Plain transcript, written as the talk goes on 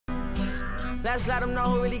Let's let them know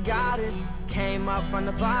who really got it. Came up from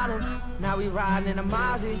the bottom, now we riding in a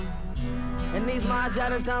Mozzie. And these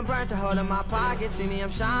Margellas done burnt the hole in my pocket. See me,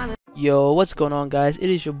 I'm shining. Yo, what's going on, guys?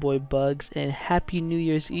 It is your boy Bugs, and happy New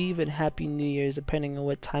Year's Eve and happy New Year's depending on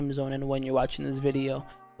what time zone and when you're watching this video.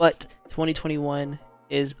 But 2021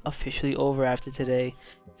 is officially over after today.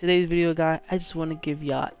 Today's video, guys, I just want to give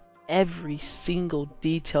y'all every single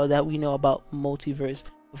detail that we know about Multiverse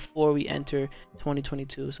before we enter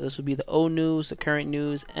 2022. So this will be the old news, the current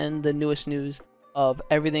news, and the newest news of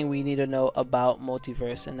everything we need to know about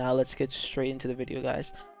Multiverse. And now let's get straight into the video,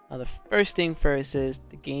 guys. Now the first thing first is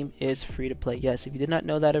the game is free to play. Yes, if you did not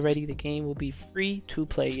know that already, the game will be free to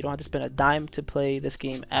play. You don't have to spend a dime to play this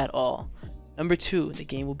game at all. Number two, the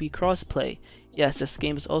game will be cross-play. Yes, this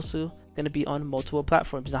game is also going to be on multiple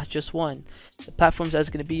platforms, not just one. The platforms that it's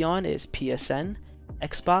going to be on is PSN,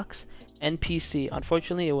 Xbox, and PC.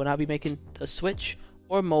 Unfortunately, it will not be making a Switch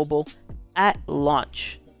or mobile at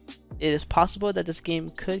launch. It is possible that this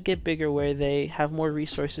game could get bigger where they have more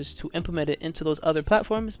resources to implement it into those other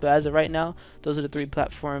platforms, but as of right now, those are the three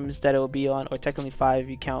platforms that it will be on, or technically five if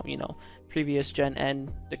you count, previous gen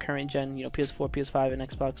and the current gen, PS4, PS5, and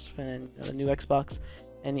Xbox, and the new Xbox.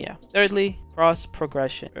 And yeah, thirdly, cross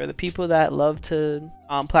progression. For the people that love to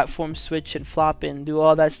platform switch and flop and do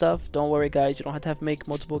all that stuff, don't worry, guys. You don't have to make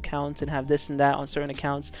multiple accounts and have this and that on certain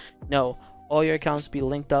accounts. No, all your accounts be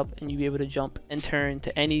linked up and you'll be able to jump and turn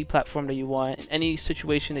to any platform that you want. In any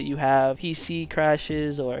situation that you have, PC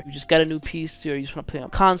crashes, or you just got a new PC, or you just want to play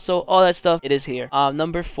on console, all that stuff, it is here.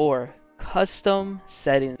 Number four, custom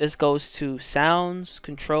settings. This goes to sounds,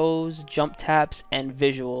 controls, jump taps, and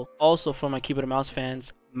visual. Also, for my keyboard and mouse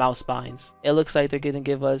fans, mouse binds. It looks like they're going to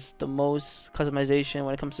give us the most customization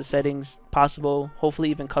when it comes to settings possible.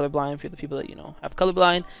 Hopefully even colorblind for the people that have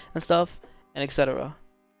colorblind and stuff, and etc.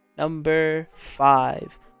 Number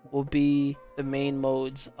five will be the main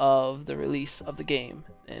modes of the release of the game,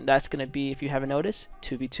 and that's going to be, if you haven't noticed,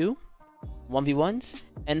 2v2, 1v1s,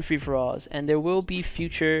 and free-for-alls. And there will be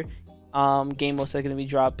future game modes that are going to be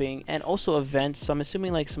dropping, and also events. So I'm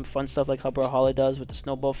assuming like some fun stuff like how Brawl does with the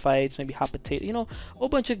snowball fights, maybe hot potato, a whole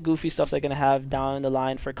bunch of goofy stuff they're going to have down the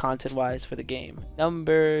line for content wise for the game.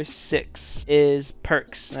 Number six is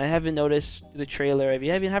perks. And I haven't noticed the trailer. If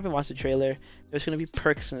you haven't watched the trailer, there's going to be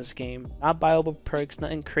perks in this game. Not buyable perks,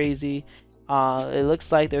 nothing crazy. It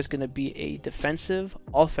looks like there's going to be a defensive,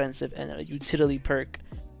 offensive, and a utility perk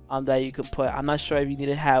that you could put. I'm not sure if you need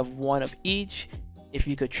to have one of each, if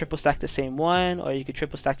you could triple stack the same one, or you could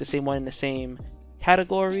triple stack the same one in the same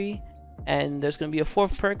category. And there's going to be a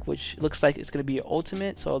fourth perk, which looks like it's going to be your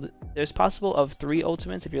ultimate. So there's possible of 3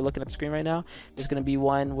 ultimates. If you're looking at the screen right now, there's going to be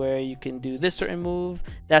one where you can do this certain move,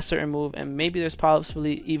 that certain move, and maybe there's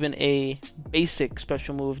possibly even a basic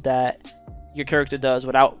special move that your character does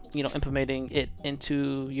without implementing it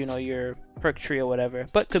into your perk tree or whatever,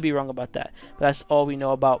 but could be wrong about that. But that's all we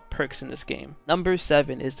know about perks in this game. Number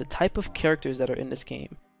 7 is the type of characters that are in this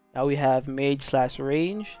game. Now we have mage /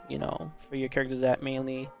 range, for your characters that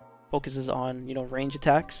mainly focuses on range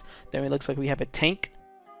attacks. Then it looks like we have a tank,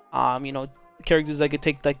 characters that could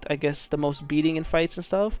take, like, I guess the most beating in fights and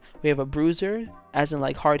stuff. We have a bruiser, as in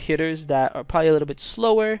like hard hitters that are probably a little bit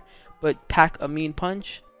slower but pack a mean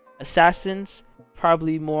punch. Assassins,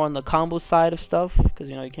 probably more on the combo side of stuff,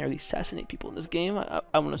 because you can't really assassinate people in this game,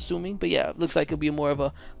 I'm assuming. But yeah, it looks like it'll be more of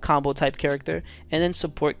a combo type character. And then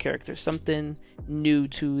support character, something new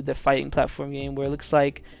to the fighting platform game, where it looks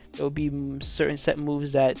like there will be certain set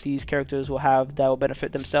moves that these characters will have that will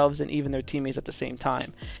benefit themselves and even their teammates at the same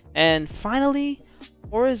time. And finally,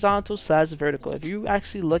 horizontal / vertical. If you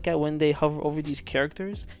actually look at when they hover over these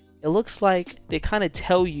characters, it looks like they kind of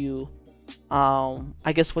tell you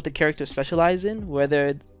I guess what the character specializes in,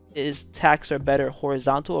 whether his attacks are better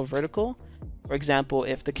horizontal or vertical. For example,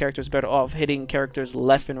 if the character is better off hitting characters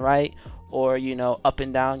left and right, or up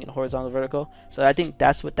and down, horizontal, vertical. So I think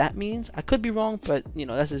that's what that means. I could be wrong, but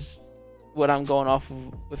that's just what I'm going off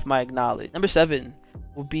of with my knowledge. Number 7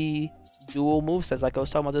 will be dual movesets, like I was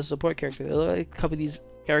talking about the support character. A couple of these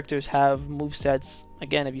characters have movesets,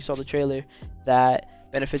 again, if you saw the trailer,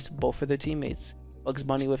 that benefits both of their teammates. Bugs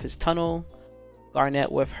Bunny with his tunnel,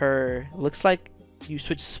 Garnet with her, looks like you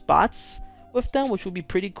switch spots with them, which would be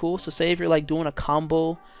pretty cool. So say if you're like doing a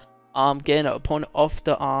combo, getting an opponent off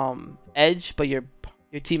the edge, but your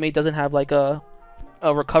teammate doesn't have like a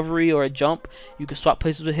recovery or a jump, you can swap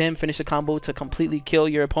places with him, finish a combo to completely kill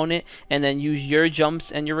your opponent, and then use your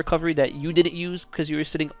jumps and your recovery that you didn't use because you were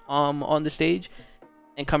sitting on the stage,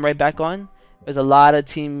 and come right back on. There's a lot of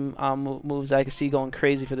team moves I can see going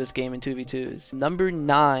crazy for this game in 2v2s. Number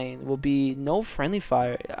 9 will be no friendly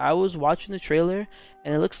fire. I was watching the trailer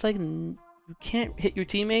and it looks like you can't hit your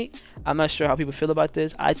teammate. I'm not sure how people feel about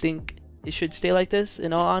this. I think it should stay like this,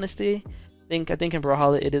 in all honesty. I think in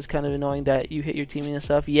Brawlhalla it is kind of annoying that you hit your teammate and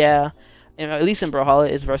stuff. Yeah, and at least in Brawlhalla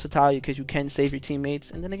it's versatile because you can save your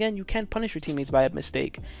teammates, and then again you can punish your teammates by a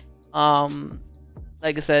mistake.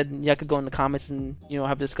 Like I said, y'all could go in the comments and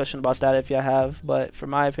have a discussion about that if y'all have. But for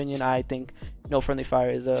my opinion, I think no friendly fire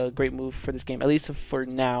is a great move for this game, at least for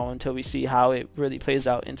now, until we see how it really plays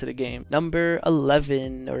out into the game. Number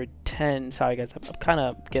 11 or 10. Sorry guys, I'm kind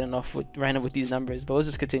of getting off random with these numbers, but let's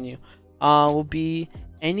just continue. Will be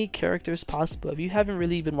any characters possible. If you haven't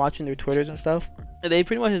really been watching their Twitters and stuff, they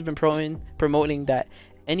pretty much have been promoting that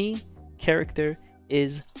any character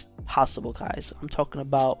is possible, guys. I'm talking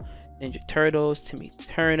about Ninja Turtles, Timmy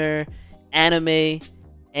Turner, anime,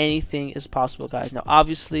 anything is possible, guys. Now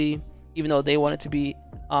obviously, even though they want it to be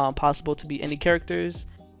possible to be any characters,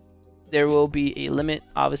 there will be a limit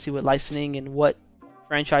obviously with licensing and what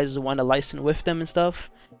franchises want to license with them and stuff.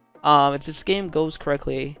 If this game goes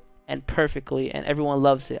correctly and perfectly and everyone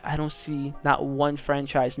loves it, I don't see not one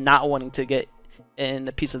franchise not wanting to get in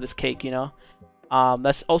a piece of this cake,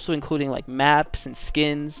 that's also including like maps and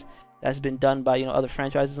skins that's been done by other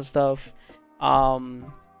franchises and stuff.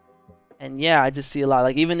 And yeah, I just see a lot,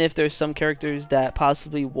 like even if there's some characters that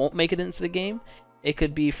possibly won't make it into the game, it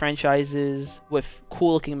could be franchises with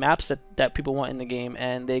cool looking maps that people want in the game,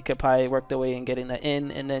 and they could probably work their way in getting that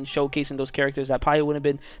in, and then showcasing those characters that probably wouldn't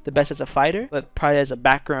have been the best as a fighter, but probably as a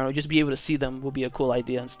background, or just be able to see them will be a cool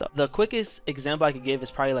idea and stuff. The quickest example I could give is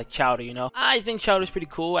probably like Chowder. I think Chowder's pretty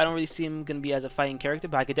cool. I don't really see him gonna be as a fighting character,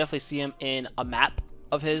 but I could definitely see him in a map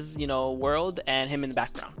of his world and him in the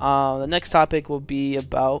background. The next topic will be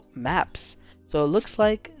about maps. So it looks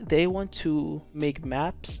like they want to make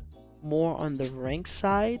maps more on the ranked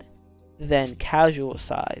side than casual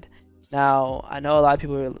side. Now I know a lot of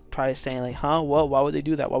people are probably saying like, well, why would they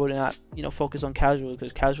do that? Why would they not focus on casual?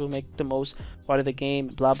 Because casual make the most part of the game,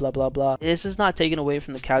 blah blah blah blah. This is not taken away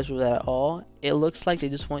from the casual at all. It looks like they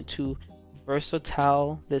just want to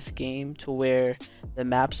versatile this game to where the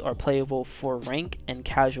maps are playable for rank and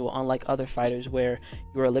casual, unlike other fighters where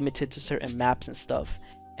you are limited to certain maps and stuff.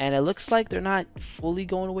 And it looks like they're not fully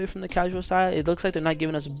going away from the casual side. It looks like they're not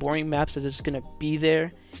giving us boring maps that are just gonna be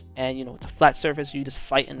there and it's a flat surface, you just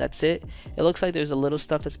fight and that's it. It looks like there's a little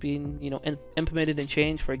stuff that's being implemented and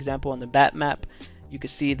changed. For example, on the bat map, you can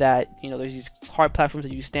see that there's these hard platforms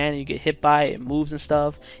that you stand and you get hit by, it moves and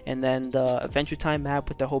stuff. And then the Adventure Time map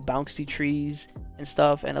with the whole bouncy trees and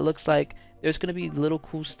stuff, and it looks like there's going to be little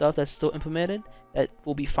cool stuff that's still implemented that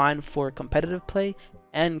will be fine for competitive play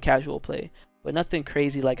and casual play, but nothing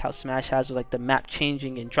crazy like how Smash has with like the map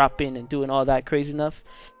changing and dropping and doing all that crazy stuff.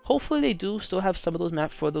 Hopefully they do still have some of those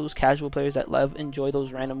maps for those casual players that enjoy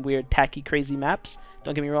those random weird tacky crazy maps,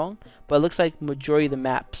 don't get me wrong, but it looks like majority of the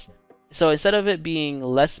maps. So instead of it being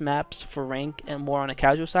less maps for rank and more on a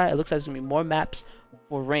casual side, it looks like there's going to be more maps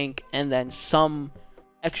for rank and then some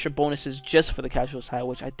extra bonuses just for the casual side,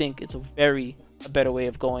 which I think it's a better way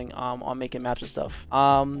of going on making maps and stuff.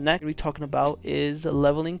 Next we're talking about is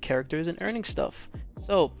leveling characters and earning stuff.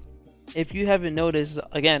 So if you haven't noticed,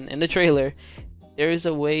 again in the trailer, there is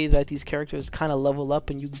a way that these characters kind of level up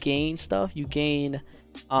and you gain stuff. You gain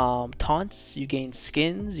taunts, you gain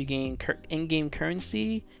skins, you gain in-game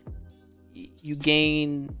currency, you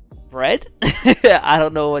gain bread. I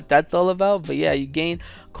don't know what that's all about, but yeah, you gain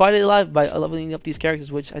quite a lot by leveling up these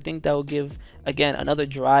characters, which I think that will give again another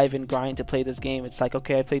drive and grind to play this game. It's like,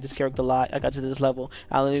 okay, I played this character a lot, I got to this level,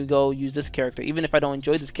 I'll let me go use this character. Even if I don't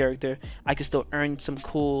enjoy this character, I can still earn some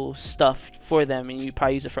cool stuff for them, and you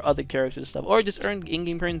probably use it for other characters and stuff, or just earn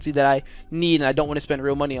in-game currency that I need and I don't want to spend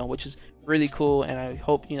real money on, which is really cool. And I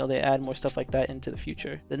hope they add more stuff like that into the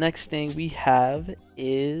future. The next thing we have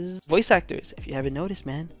is voice actors. If you haven't noticed,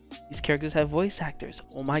 man, these characters have voice actors.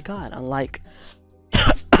 Oh my god, unlike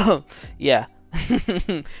yeah.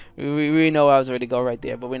 we know I was ready to go right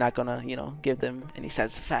there, but we're not gonna give them any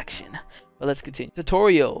satisfaction. But let's continue.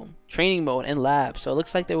 Tutorial, training mode, and lab. So it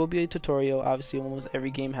looks like there will be a tutorial. Obviously almost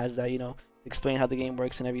every game has that, explain how the game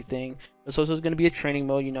works and everything. But so it's going to be a training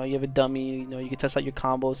mode. You have a dummy, you can test out your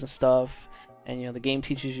combos and stuff, and the game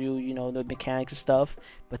teaches you the mechanics and stuff.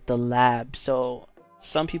 But the lab, so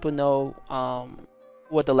some people know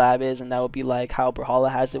what the lab is, and that would be like how Brawlhalla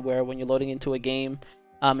has it, where when you're loading into a game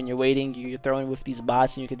and you're waiting, you're throwing with these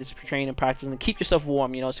bots, and you can just train and practice and keep yourself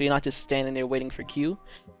warm, so you're not just standing there waiting for queue.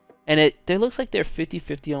 And it looks like they're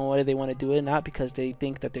 50-50 on whether they want to do it, not because they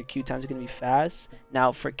think that their queue times are going to be fast.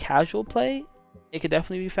 Now for casual play, it could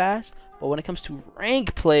definitely be fast, but when it comes to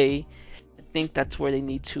rank play, I think that's where they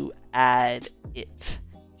need to add it.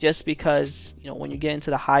 just because, you know, when you get into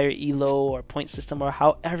the higher elo or point system or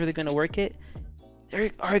however they're going to work it, there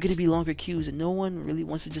are going to be longer queues, and no one really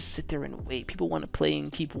wants to just sit there and wait. People want to play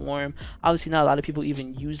and keep warm. Obviously, not a lot of people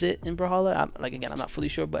even use it in Brawlhalla. Again, I'm not fully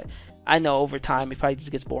sure, but I know over time it probably just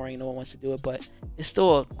gets boring. No one wants to do it, but it's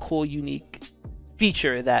still a cool, unique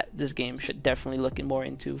feature that this game should definitely look more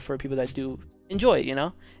into for people that do enjoy it. You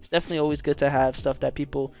know, it's definitely always good to have stuff that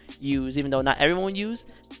people use, even though not everyone will use,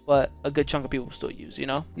 but a good chunk of people will still use. You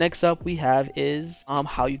know. Next up we have is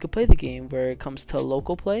how you could play the game, where it comes to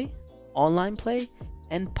local play, online play,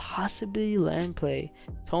 and possibly LAN play.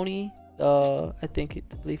 Tony, I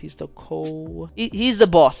believe he's the he's the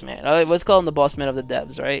boss man. Let's call him the boss man of the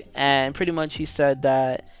devs, right? And pretty much he said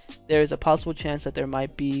that there's a possible chance that there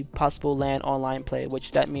might be possible LAN online play,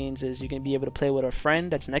 which that means is you're gonna be able to play with a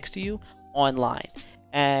friend that's next to you online.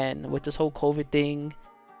 And with this whole COVID thing,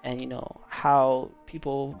 and you know how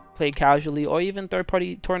people play casually or even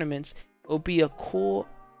third-party tournaments, it'll be a cool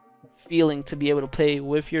feeling to be able to play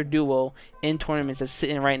with your duo in tournaments that's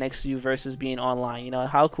sitting right next to you versus being online. You know,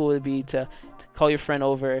 how cool would it be to call your friend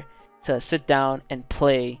over to sit down and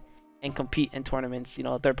play and compete in tournaments, you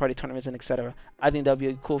know, third-party tournaments and etc. I think that'll be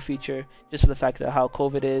a cool feature just for the fact that how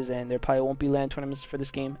COVID is, and there probably won't be LAN tournaments for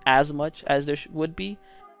this game as much as there would be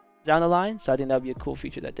down the line. So I think that'd be a cool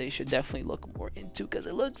feature that they should definitely look more into, because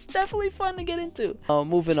it looks definitely fun to get into.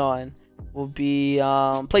 Moving on will be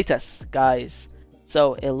playtests, guys.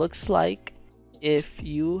 So it looks like if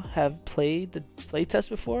you have played the playtest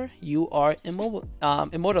before, you are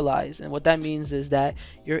immortalized. And what that means is that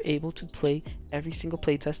you're able to play every single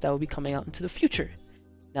playtest that will be coming out into the future.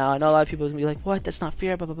 Now, I know a lot of people are going to be like, what? That's not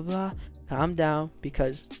fair, blah, blah, blah, blah. Calm down,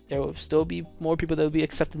 because there will still be more people that will be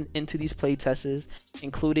accepted into these playtests,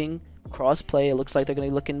 including crossplay. It looks like they're going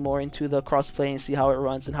to be looking more into the crossplay and see how it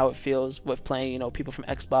runs and how it feels with playing, you know, people from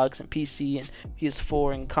Xbox and PC and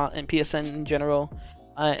PS4 and PSN in general.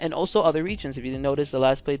 And also other regions. If you didn't notice, the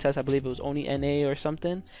last playtest, I believe it was only NA or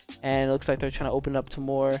something, and it looks like they're trying to open up to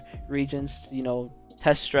more regions, you know,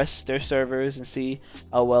 test stress their servers and see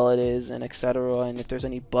how well it is and etc. And if there's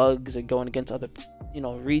any bugs and going against other, you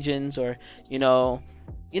know, regions, or you know,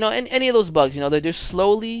 and any of those bugs, you know, they're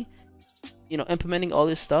slowly, you know, implementing all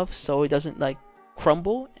this stuff so it doesn't like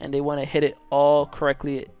crumble, and they want to hit it all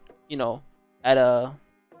correctly, you know, at a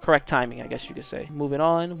correct timing, I guess you could say. Moving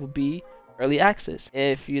on will be early access.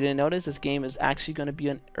 If you didn't notice, this game is actually going to be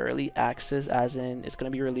an early access, as in it's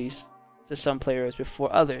going to be released to some players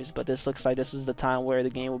before others, but this looks like this is the time where the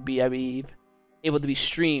game will be, I believe, able to be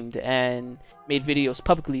streamed and made videos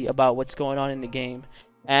publicly about what's going on in the game.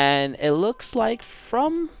 And it looks like,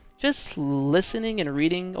 from just listening and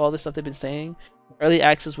reading all the stuff they've been saying, early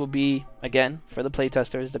access will be, again, for the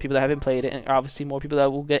playtesters, the people that haven't played it, and obviously more people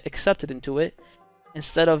that will get accepted into it,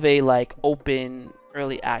 instead of a like open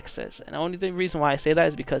early access. And the only reason why I say that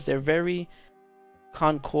is because they're very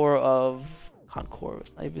Concord was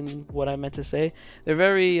not even what I meant to say. They're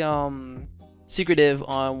very secretive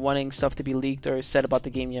on wanting stuff to be leaked or said about the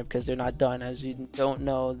game yet, because they're not done. As you don't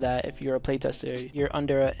know that if you're a playtester, you're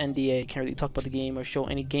under an NDA, you can't really talk about the game or show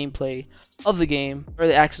any gameplay of the game.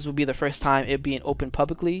 Early access will be the first time it being open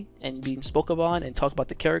publicly and being spoken about, and talk about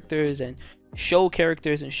the characters and show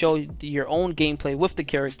characters and show your own gameplay with the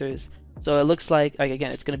characters. So it looks like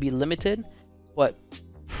again, it's going to be limited, but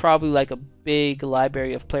probably like a big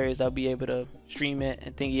library of players that'll be able to stream it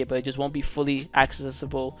and thingy it, but it just won't be fully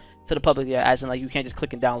accessible to the public yet, as in like you can't just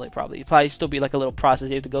click and download it. Probably it'll probably still be like a little process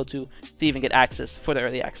you have to go to even get access for the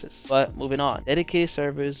early access. But moving on, dedicated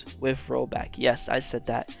servers with rollback. Yes, I said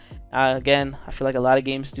that. Again, I feel like a lot of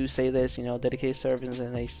games do say this, you know, dedicated servers,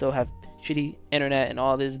 and they still have shitty internet and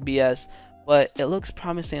all this BS, but it looks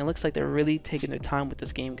promising. It looks like they're really taking their time with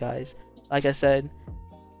this game, guys. Like I said,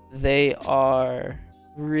 they are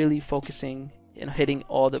really focusing and hitting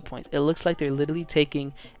all the points. It looks like they're literally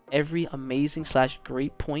taking every amazing /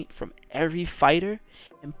 great point from every fighter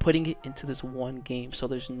and putting it into this one game. So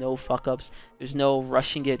there's no fuck ups, there's no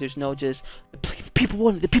rushing it, there's no just people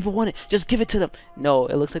want it, the people want it, just give it to them. No,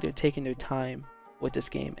 it looks like they're taking their time with this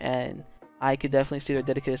game, and I could definitely see their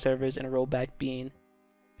dedicated servers and a rollback being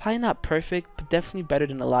probably not perfect, but definitely better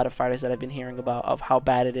than a lot of fighters that I've been hearing about of how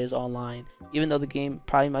bad it is online. Even though the game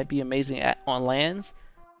probably might be amazing on LANs,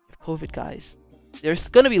 if COVID, guys, there's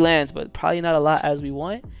gonna be LANs, but probably not a lot as we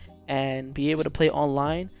want, and be able to play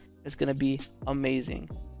online is gonna be amazing.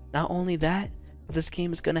 Not only that, but this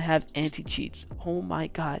game is gonna have anti-cheats. Oh my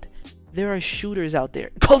god, there are shooters out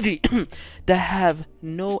there that have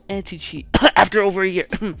no anti-cheat after over a year.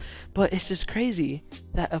 But it's just crazy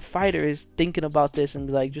that a fighter is thinking about this and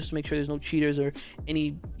like, just to make sure there's no cheaters or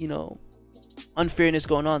any, you know, unfairness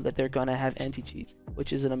going on that they're gonna have anti-cheats,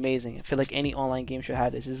 which is an amazing. I feel like any online game should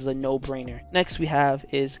have this. This is a no-brainer. Next we have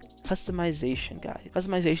is customization, guys.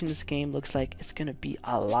 Customization in this game looks like it's gonna be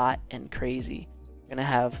a lot and crazy. You're gonna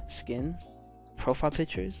have skins, profile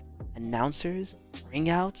pictures, announcers, ring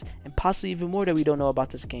outs, and possibly even more that we don't know about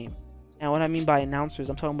this game. And what I mean by announcers,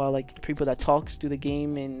 I'm talking about like people that talks through the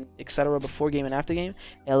game and etc. before game and after game.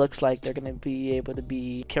 It looks like they're gonna be able to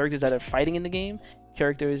be characters that are fighting in the game,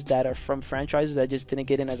 characters that are from franchises that just didn't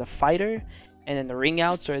get in as a fighter, and then the ring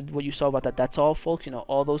outs or what you saw about that. That's all, folks. You know,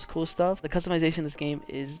 all those cool stuff. The customization in this game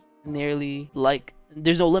is nearly like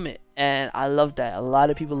there's no limit, and I love that. A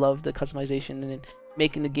lot of people love the customization and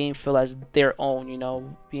making the game feel as their own. You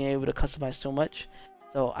know, being able to customize so much.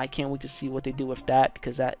 So I can't wait to see what they do with that,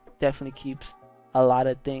 because that definitely keeps a lot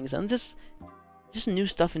of things and just new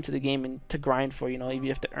stuff into the game and to grind for. You know, if you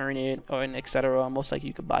have to earn it or etc. Most likely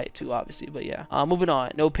you could buy it too, obviously. But yeah, moving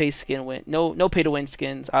on. No pay to win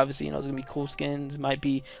skins. Obviously, you know, it's gonna be cool skins. Might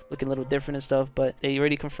be looking a little different and stuff, but they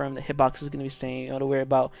already confirmed the hitbox is gonna be staying. You don't have to worry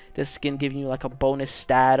about this skin giving you like a bonus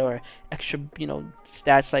stat or extra, you know,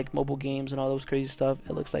 stats like mobile games and all those crazy stuff.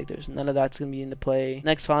 It looks like there's none of that's gonna be in the play.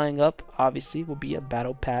 Next, following up, obviously, will be a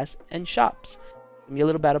battle pass and shops. Gonna be a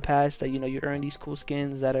little battle pass that, you know, you earn these cool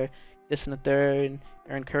skins that are this and the third,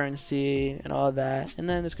 earn currency and all that. And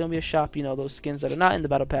then there's gonna be a shop, you know, those skins that are not in the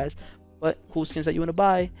battle pass, but cool skins that you want to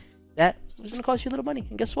buy, that is gonna cost you a little money.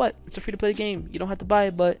 And guess what? It's a free to play game. You don't have to buy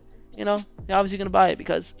it, but you know, you're obviously gonna buy it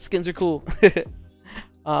because skins are cool.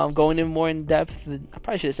 Going in more in depth, I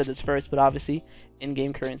probably should have said this first, but obviously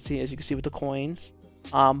in-game currency, as you can see with the coins,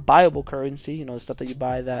 buyable currency, you know, the stuff that you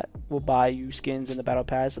buy that will buy you skins in the battle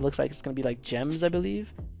pass. It looks like it's gonna be like gems, I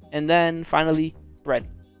believe. And then finally, bread.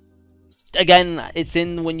 Again, it's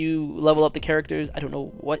in when you level up the characters. I don't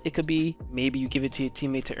know what it could be. Maybe you give it to your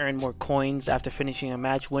teammate to earn more coins after finishing a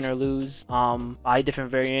match, win or lose. Buy a different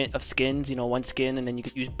variant of skins, you know, one skin, and then you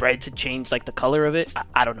could use bread to change like the color of it.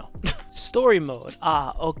 I don't know. Story mode.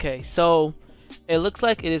 Okay, so it looks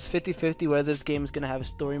like it is 50-50 whether this game is going to have a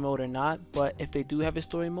story mode or not. But if they do have a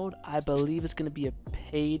story mode, I believe it's going to be a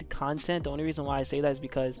paid content. The only reason why I say that is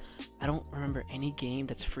because I don't remember any game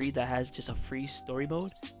that's free that has just a free story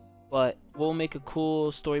mode. But what will make a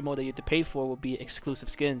cool story mode that you have to pay for will be exclusive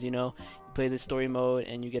skins. You know, you play the story mode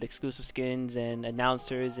and you get exclusive skins and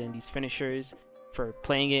announcers and these finishers for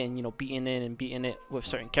playing it and, you know, beating it with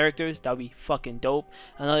certain characters. That would be fucking dope.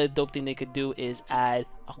 Another dope thing they could do is add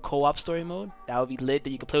a co-op story mode. That would be lit,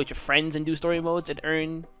 that you could play with your friends and do story modes and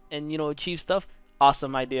earn and, you know, achieve stuff.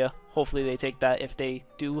 Awesome idea. Hopefully they take that if they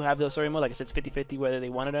do have the story mode. Like I said, it's 50-50 whether they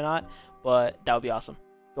want it or not, but that would be awesome.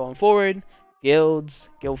 Going forward, guilds,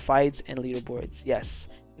 guild fights, and leaderboards. Yes,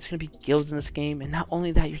 there's gonna be guilds in this game, and not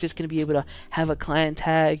only that, you're just gonna be able to have a clan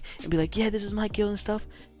tag and be like, yeah, this is my guild and stuff.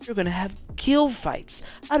 You're gonna have guild fights.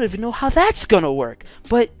 I don't even know how that's gonna work,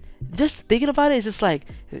 but just thinking about it, it's just like,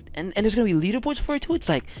 and there's gonna be leaderboards for it too. It's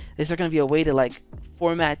like, is there gonna be a way to like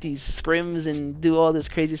format these scrims and do all this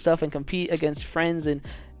crazy stuff and compete against friends and,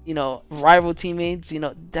 you know, rival teammates? You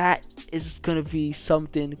know, that is gonna be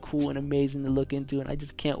something cool and amazing to look into, and I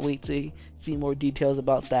just can't wait to see more details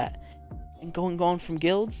about that. And going from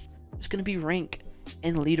guilds, there's gonna be rank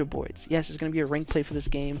and leaderboards. Yes, there's gonna be a rank play for this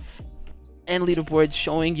game and leaderboards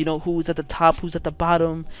showing, you know, who's at the top, who's at the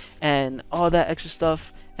bottom, and all that extra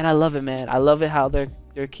stuff. And I love it, man. I love it how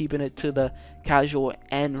they're keeping it to the casual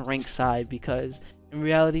and rank side, because in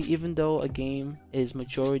reality, even though a game is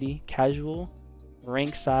majority casual,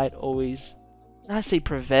 rank side always, not say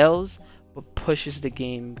prevails, but pushes the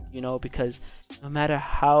game, you know, because no matter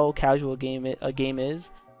how casual a game is,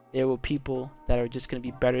 there will people that are just going to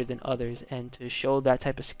be better than others, and to show that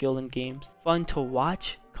type of skill in games, fun to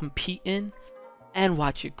watch, compete in, and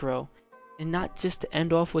watch it grow. And not just to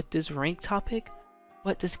end off with this rank topic,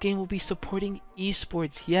 but this game will be supporting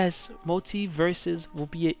esports. Yes, Multiversus will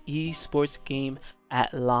be an esports game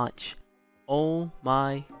at launch. Oh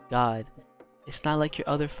my god. It's not like your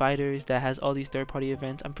other fighters that has all these third-party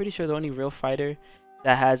events. I'm pretty sure the only real fighter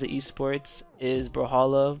that has the esports is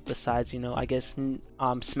Brawlhalla, besides, you know, I guess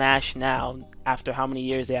Smash now, after how many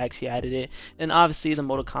years they actually added it. And obviously the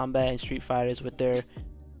Mortal Kombat and Street Fighters with their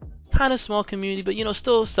kind of small community, but, you know,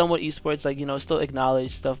 still somewhat esports, like, you know, still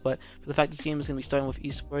acknowledged stuff. But for the fact this game is going to be starting with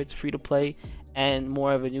esports, free to play, and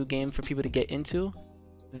more of a new game for people to get into,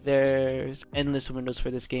 there's endless windows for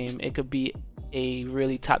this game. It could be a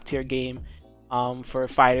really top tier game for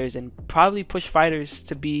fighters, and probably push fighters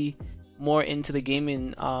to be more into the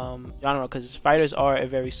gaming genre, because fighters are a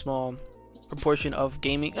very small proportion of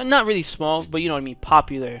gaming. Not really small, but you know what I mean,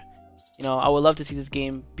 popular You know, I would love to see this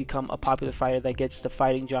game become a popular fighter that gets the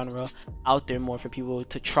fighting genre out there more for people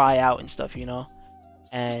to try out and stuff, you know.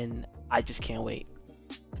 And I just can't wait.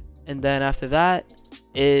 And then after that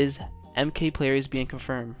is MK players being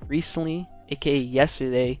confirmed. Recently, aka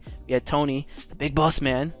yesterday, we had Tony, the big boss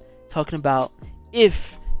man, talking about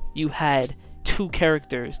if you had 2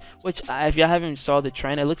 characters, which if you haven't saw the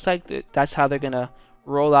trend, it looks like that's how they're gonna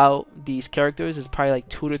roll out these characters. Is probably like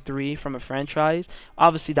 2 to 3 from a franchise.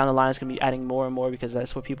 Obviously down the line it's gonna be adding more and more because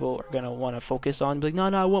that's what people are gonna want to focus on. Be like, no,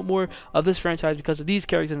 I want more of this franchise because of these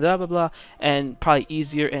characters and blah blah blah. And probably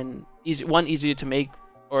easier to make,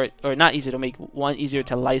 or not easier to make, 1 easier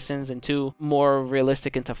to license, and 2 more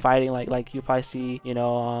realistic into fighting. Like you probably see, you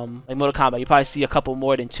know, like Mortal Kombat, you probably see a couple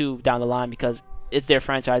more than 2 down the line because it's their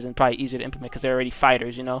franchise and probably easier to implement because they're already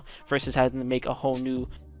fighters, you know, versus having to make a whole new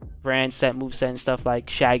brand set, move set and stuff like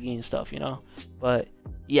Shaggy and stuff, you know. But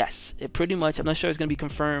yes, it pretty much, I'm not sure it's gonna be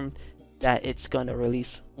confirmed that it's gonna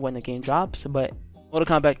release when the game drops, but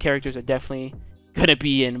Mortal Kombat characters are definitely gonna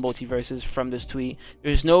be in Multiversus from this tweet.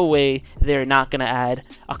 There's no way they're not gonna add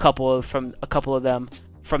a couple of them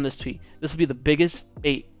from this tweet. This will be the biggest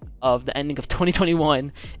bait of the ending of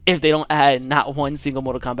 2021 if they don't add not 1 single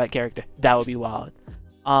Mortal Kombat character. That would be wild.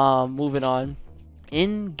 Moving on,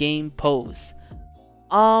 in-game pose.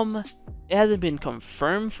 It hasn't been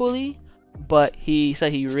confirmed fully, but he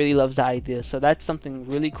said he really loves the idea, so that's something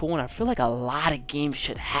really cool. And I feel like a lot of games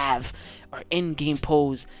should have our in-game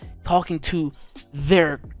pose talking to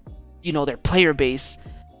their, you know, their player base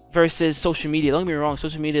versus social media. Don't get me wrong,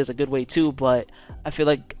 social media is a good way too, but I feel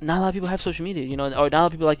like not a lot of people have social media, you know, or not a lot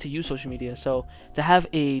of people like to use social media. So to have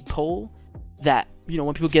a poll that, you know,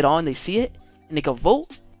 when people get on, they see it and they can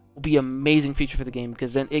vote will be an amazing feature for the game,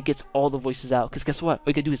 because then it gets all the voices out. Because guess what? All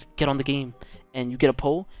you can do is get on the game and you get a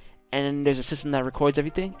poll, and then there's a system that records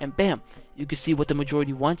everything, and bam, you can see what the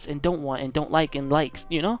majority wants and don't want and don't like and likes,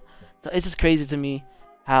 you know. So it's just crazy to me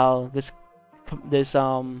how this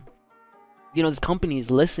you know, this company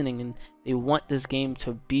is listening and they want this game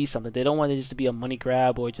to be something. They don't want it just to be a money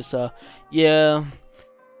grab or just yeah,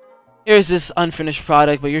 here's this unfinished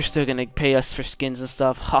product, but you're still gonna pay us for skins and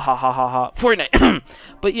stuff. Ha ha ha ha ha. Fortnite.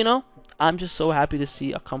 But you know, I'm just so happy to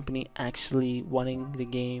see a company actually wanting the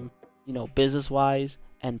game, you know, business-wise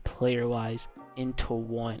and player-wise into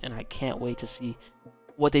one, and I can't wait to see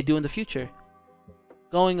what they do in the future.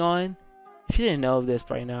 Going on, if you didn't know this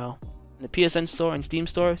right now, in the PSN store and Steam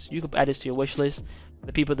stores, you can add this to your wish list.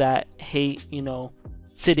 The people that hate, you know,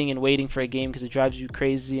 sitting and waiting for a game because it drives you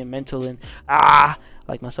crazy and mental and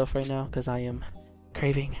like myself right now, because I am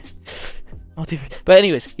craving Multiversus. But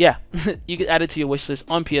anyways, yeah, you can add it to your wish list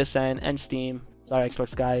on PSN and Steam. Sorry,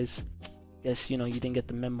 Xbox guys, guess, you know, you didn't get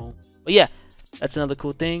the memo. But yeah, that's another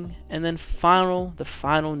cool thing. And then the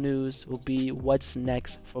final news will be what's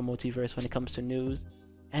next for Multiverse when it comes to news,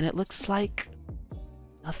 and it looks like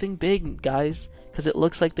nothing big, guys, because it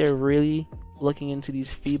looks like they're really looking into these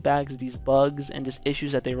feedbacks, these bugs, and just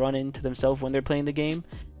issues that they run into themselves when they're playing the game.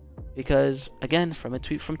 Because again, from a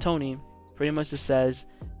tweet from Tony, pretty much just says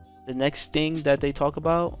the next thing that they talk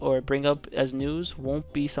about or bring up as news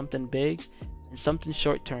won't be something big and something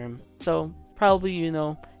short term. So probably, you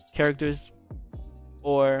know, characters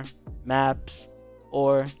or maps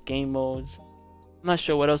or game modes. I'm not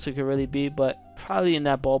sure what else it could really be, but probably in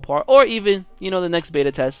that ballpark. Or even, you know, the next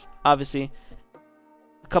beta test. Obviously,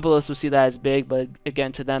 a couple of us will see that as big, but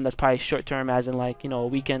again, to them, that's probably short term, as in like, you know, a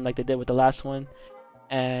weekend like they did with the last one.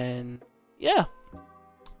 And yeah,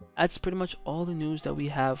 that's pretty much all the news that we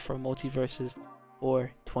have for Multiversus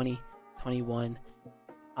for 2021.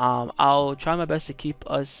 I'll try my best to keep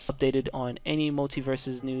us updated on any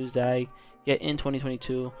Multiversus news that I get in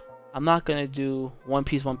 2022. I'm not gonna do one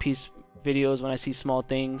piece videos when I see small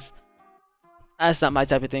things. That's not my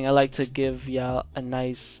type of thing. I like to give y'all a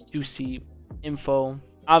nice juicy info.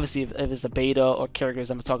 Obviously, if it's a beta or characters,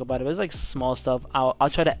 I'm gonna talk about it. But it's like small stuff, I'll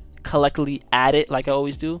try to collectively add it like I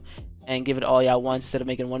always do and give it all y'all once instead of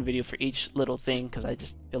making one video for each little thing, because I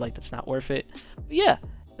just feel like that's not worth it. But yeah,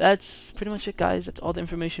 that's pretty much it, guys. That's all the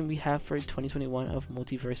information we have for 2021 of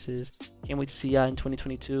Multiversus. Can't wait to see y'all in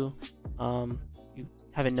 2022. You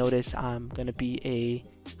haven't noticed, I'm gonna be a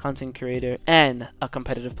content creator and a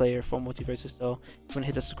competitive player for Multiversus, so if you want to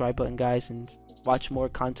hit the subscribe button, guys, and watch more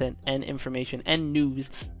content and information and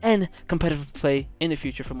news and competitive play in the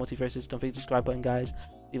future for Multiversus, don't forget the subscribe button, guys.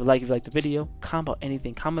 Leave a like if you like the video. Comment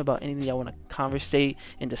about anything y'all want to conversate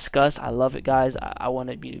and discuss. I love it, guys. I want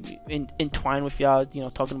to be entwined with y'all, you know,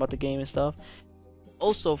 talking about the game and stuff.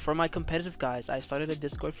 Also, for my competitive guys, I started a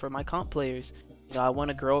Discord for my comp players. You know, I want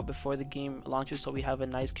to grow it before the game launches, so we have a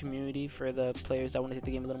nice community for the players that want to take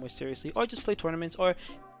the game a little more seriously, or just play tournaments, or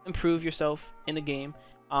improve yourself in the game.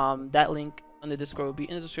 That link on the Discord will be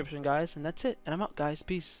in the description, guys. And that's it. And I'm out, guys.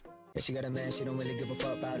 Peace. Yeah, she got a man, she don't really give a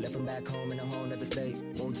fuck about. Left him back home in a whole nother state.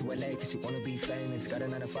 Moved to LA cause she wanna be famous. Got a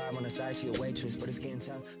 9 to 5 on the side, she a waitress. But it's getting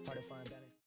tough, hard to find balance.